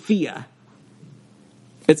Sophia.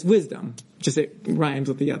 It's wisdom. Just it rhymes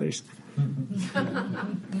with the others.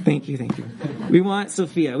 Thank you. We want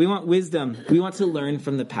Sophia. We want wisdom. We want to learn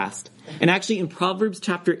from the past. And actually in Proverbs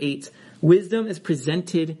chapter 8, wisdom is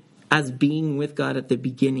presented as being with God at the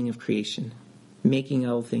beginning of creation, making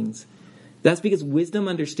all things. That's because wisdom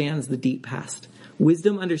understands the deep past.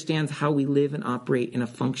 Wisdom understands how we live and operate in a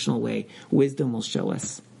functional way. Wisdom will show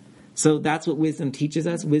us. So that's what wisdom teaches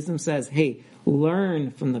us. Wisdom says, hey, learn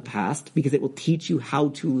from the past because it will teach you how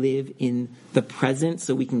to live in the present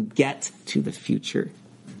so we can get to the future.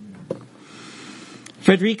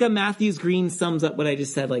 Frederica Matthews Green sums up what I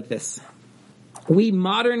just said like this. We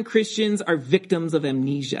modern Christians are victims of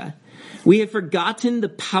amnesia. We have forgotten the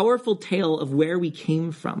powerful tale of where we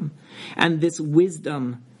came from and this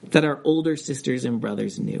wisdom that our older sisters and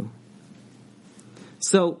brothers knew.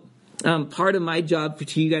 So part of my job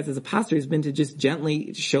to you guys as a pastor has been to just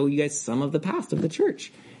gently show you guys some of the past of the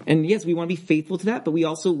church. And yes, we want to be faithful to that, but we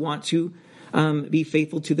also want to be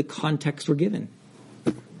faithful to the context we're given.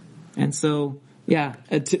 And so, yeah,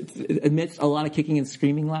 amidst a lot of kicking and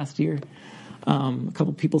screaming last year, a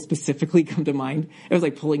couple people specifically come to mind. It was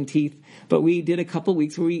like pulling teeth. But we did a couple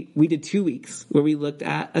weeks where we did 2 weeks where we looked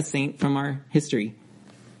at a saint from our history.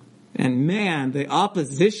 And man, the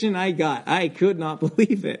opposition I got, I could not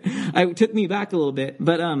believe it. It took me back a little bit.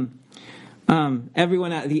 But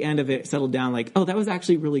everyone at the end of it settled down like, oh, that was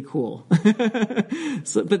actually really cool.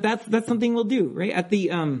 But that's something we'll do, right? At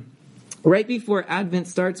the right before Advent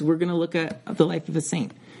starts, we're going to look at the life of a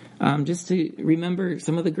saint. just to remember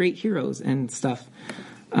some of the great heroes and stuff.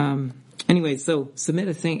 Anyway, so submit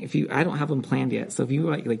a thing. I don't have them planned yet. So if you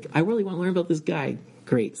like, I really want to learn about this guy,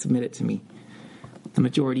 great, submit it to me. The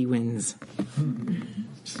majority wins.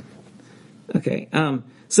 Okay.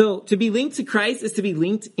 So to be linked to Christ is to be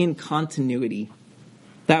linked in continuity.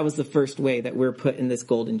 That was the first way that we're put in this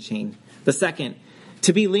golden chain. The second,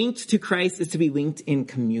 to be linked to Christ is to be linked in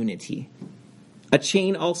community. A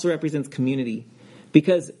chain also represents community,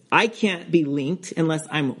 because I can't be linked unless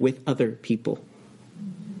I'm with other people.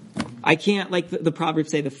 I can't, like the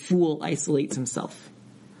Proverbs say, the fool isolates himself.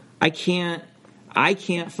 I can't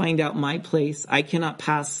find out my place. I cannot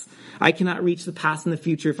reach the past and the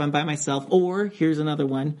future if I'm by myself. Or, here's another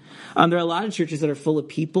one. There are a lot of churches that are full of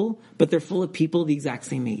people, but they're full of people the exact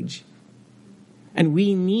same age. And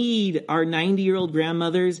we need our 90-year-old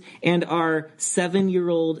grandmothers and our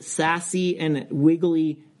 7-year-old sassy and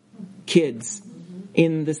wiggly kids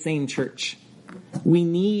in the same church. We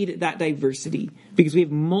need that diversity because we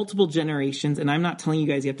have multiple generations, and I'm not telling you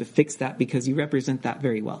guys you have to fix that because you represent that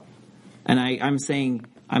very well. And I'm saying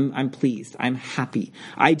I'm pleased. I'm happy.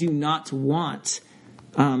 I do not want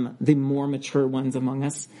the more mature ones among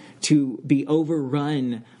us to be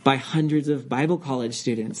overrun by hundreds of Bible college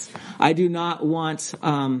students. I do not want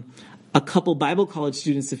a couple Bible college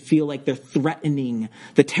students to feel like they're threatening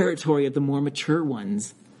the territory of the more mature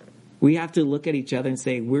ones. We have to look at each other and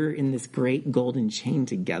say, we're in this great golden chain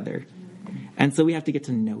together. And so we have to get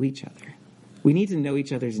to know each other. We need to know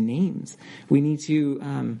each other's names. We need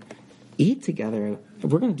to eat together.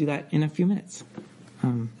 We're going to do that in a few minutes.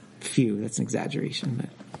 That's an exaggeration, but...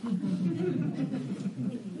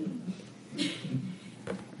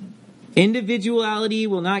 Individuality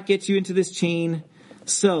will not get you into this chain.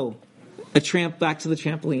 So, back to the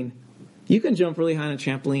trampoline. You can jump really high on a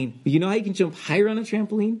trampoline. You know how you can jump higher on a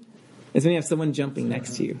trampoline? Is when you have someone jumping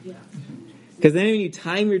next to you. Because then when you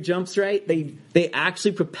time your jumps right, they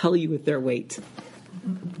actually propel you with their weight.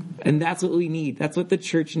 And that's what we need. That's what the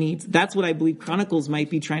church needs. That's what I believe Chronicles might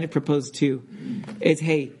be trying to propose too. Is,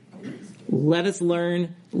 hey, let us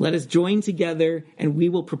learn, let us join together, and we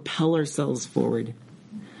will propel ourselves forward.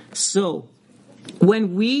 So,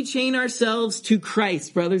 when we chain ourselves to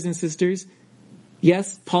Christ, brothers and sisters,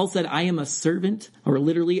 yes, Paul said, I am a servant, or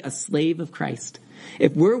literally a slave of Christ.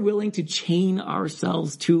 If we're willing to chain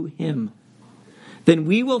ourselves to him, then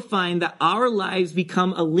we will find that our lives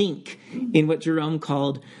become a link in what Jerome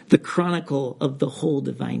called the chronicle of the whole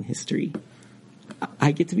divine history.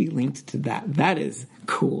 I get to be linked to that. That is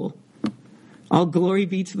cool. All glory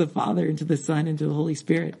be to the Father, and to the Son, and to the Holy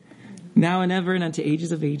Spirit, now and ever, and unto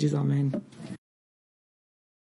ages of ages. Amen.